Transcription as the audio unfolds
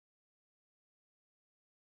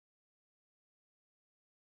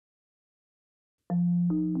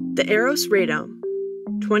The EROS Radome,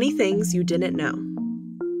 20 Things You Didn't Know.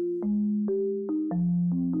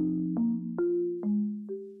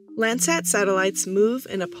 Landsat satellites move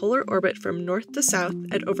in a polar orbit from north to south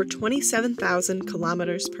at over 27,000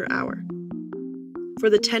 kilometers per hour. For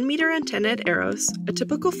the 10-meter antenna at EROS, a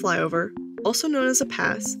typical flyover, also known as a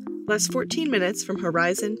pass, lasts 14 minutes from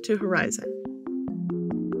horizon to horizon.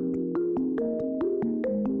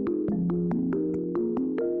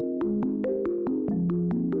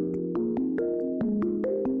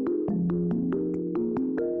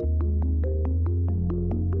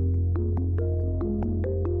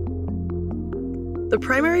 The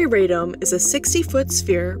primary radome is a 60-foot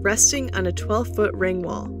sphere resting on a 12-foot ring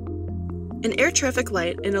wall. An air traffic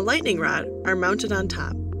light and a lightning rod are mounted on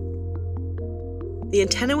top. The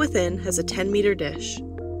antenna within has a 10-meter dish.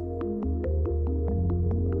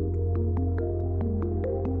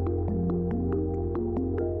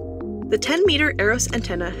 The 10-meter EROS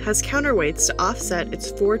antenna has counterweights to offset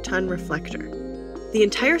its 4-ton reflector. The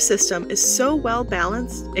entire system is so well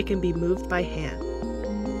balanced it can be moved by hand.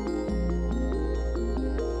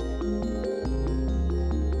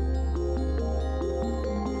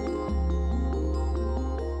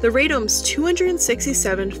 The radome's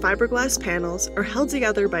 267 fiberglass panels are held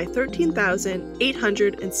together by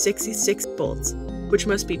 13,866 bolts, which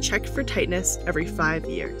must be checked for tightness every 5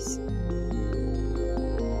 years.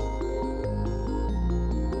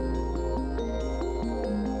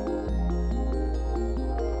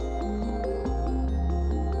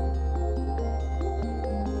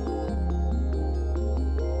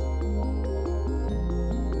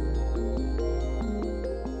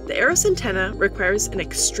 The EROS antenna requires an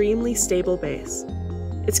extremely stable base.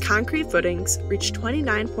 Its concrete footings reach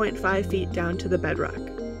 29.5 feet down to the bedrock.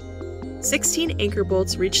 16 anchor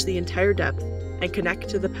bolts reach the entire depth and connect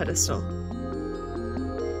to the pedestal.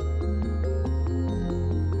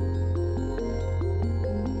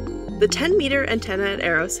 The 10-meter antenna at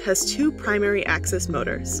EROS has 2 primary axis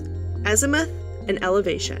motors, azimuth and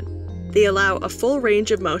elevation. They allow a full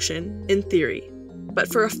range of motion, in theory. But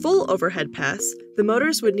for a full overhead pass, the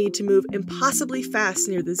motors would need to move impossibly fast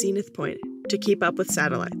near the zenith point to keep up with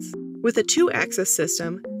satellites. With a 2-axis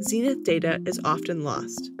system, zenith data is often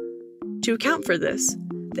lost. To account for this,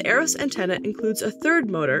 the EROS antenna includes a 3rd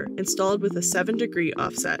motor installed with a 7-degree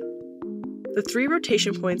offset. The 3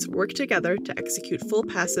 rotation points work together to execute full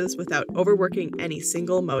passes without overworking any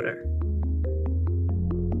single motor.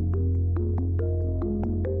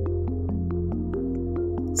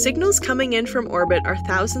 Signals coming in from orbit are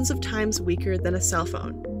thousands of times weaker than a cell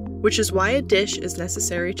phone, which is why a dish is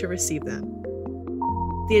necessary to receive them.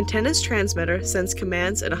 The antenna's transmitter sends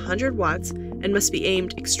commands at 100 watts and must be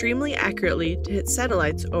aimed extremely accurately to hit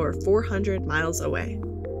satellites over 400 miles away.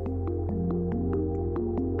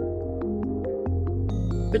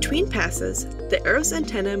 Between passes, the EROS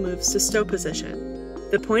antenna moves to stow position,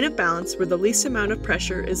 the point of balance where the least amount of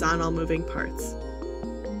pressure is on all moving parts.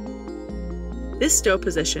 This stow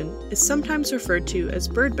position is sometimes referred to as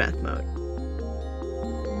birdbath mode.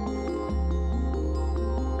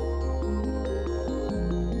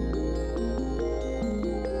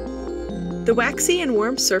 The waxy and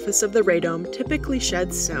warm surface of the radome typically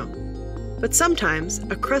sheds snow, but sometimes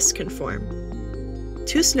a crust can form.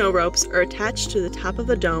 2 snow ropes are attached to the top of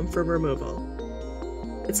the dome for removal.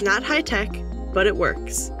 It's not high-tech, but it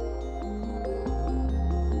works.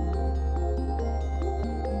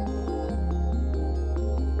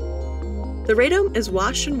 The radome is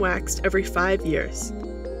washed and waxed every 5 years.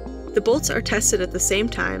 The bolts are tested at the same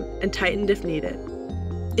time and tightened if needed.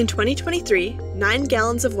 In 2023, 9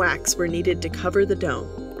 gallons of wax were needed to cover the dome.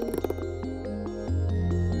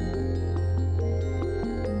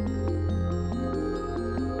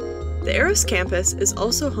 The EROS campus is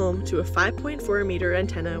also home to a 5.4-meter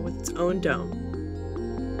antenna with its own dome.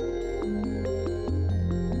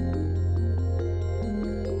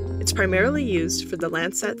 It's primarily used for the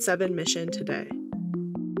Landsat 7 mission today.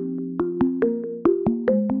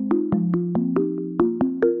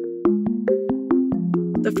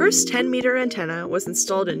 The first 10-meter antenna was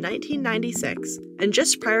installed in 1996, and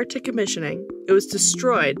just prior to commissioning, it was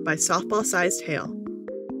destroyed by softball-sized hail.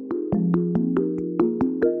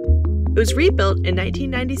 It was rebuilt in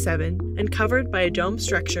 1997 and covered by a dome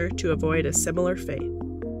structure to avoid a similar fate.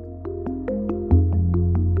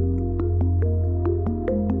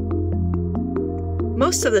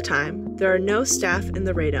 Most of the time, there are no staff in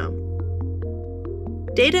the radome.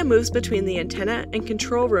 Data moves between the antenna and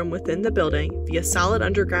control room within the building via solid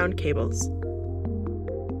underground cables.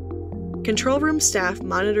 Control room staff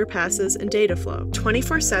monitor passes and data flow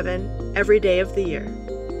 24/7, every day of the year.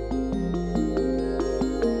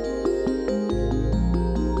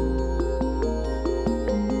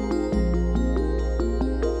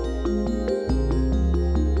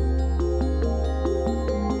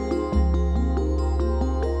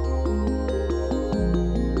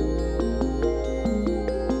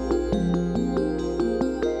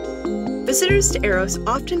 Visitors to EROS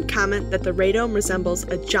often comment that the radome resembles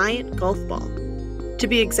a giant golf ball. To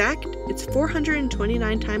be exact, it's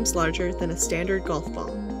 429 times larger than a standard golf ball.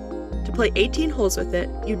 To play 18 holes with it,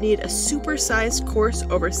 you'd need a super-sized course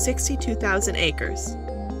over 62,000 acres.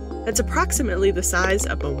 That's approximately the size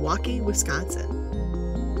of Milwaukee, Wisconsin.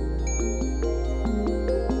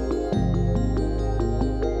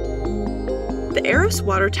 The EROS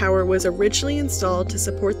water tower was originally installed to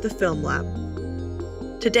support the film lab.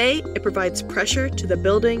 Today, it provides pressure to the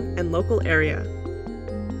building and local area.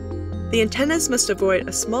 The antennas must avoid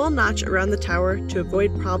a small notch around the tower to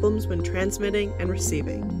avoid problems when transmitting and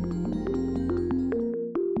receiving.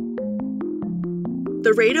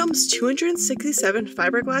 The radome's 267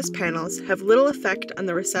 fiberglass panels have little effect on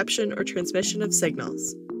the reception or transmission of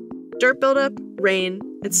signals. Dirt buildup, rain,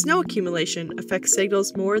 and snow accumulation affect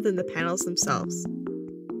signals more than the panels themselves.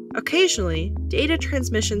 Occasionally, data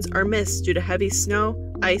transmissions are missed due to heavy snow,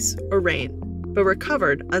 ice, or rain, but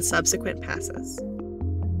recovered on subsequent passes.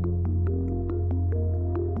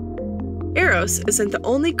 EROS isn't the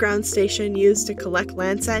only ground station used to collect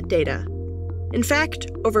Landsat data. In fact,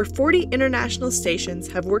 over 40 international stations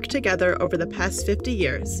have worked together over the past 50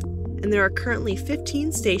 years, and there are currently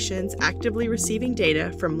 15 stations actively receiving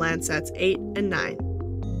data from Landsats 8 and 9.